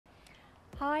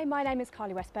Hi, my name is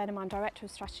Carly Westburn. I'm Director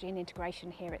of Strategy and Integration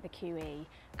here at the QE,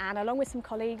 and along with some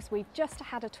colleagues we've just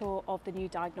had a tour of the new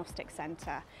Diagnostic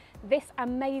Centre. This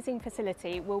amazing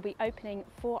facility will be opening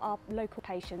for our local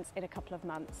patients in a couple of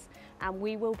months, and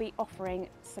we will be offering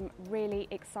some really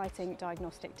exciting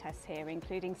diagnostic tests here,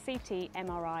 including CT,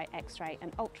 MRI, X-ray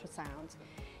and Ultrasound.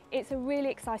 It's a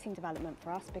really exciting development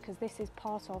for us because this is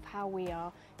part of how we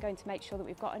are going to make sure that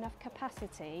we've got enough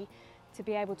capacity to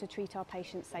be able to treat our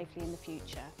patients safely in the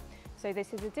future. So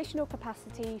this is additional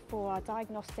capacity for our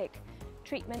diagnostic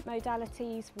treatment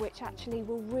modalities, which actually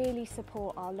will really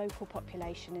support our local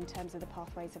population in terms of the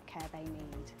pathways of care they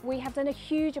need. We have done a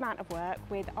huge amount of work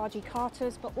with RG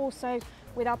Carter's, but also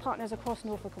with our partners across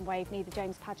Norfolk and Waveney, the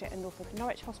James Paget and Norfolk and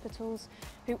Norwich hospitals,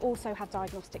 who also have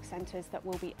diagnostic centres that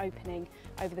will be opening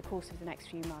over the course of the next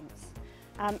few months.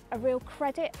 A real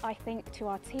credit, I think, to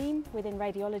our team within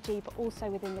radiology, but also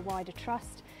within the wider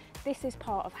trust. This is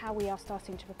part of how we are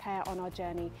starting to prepare on our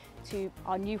journey to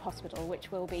our new hospital,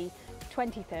 which will be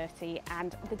 2030,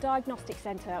 and the Diagnostic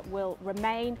Centre will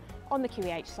remain on the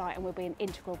QEH site and will be an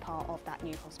integral part of that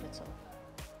new hospital.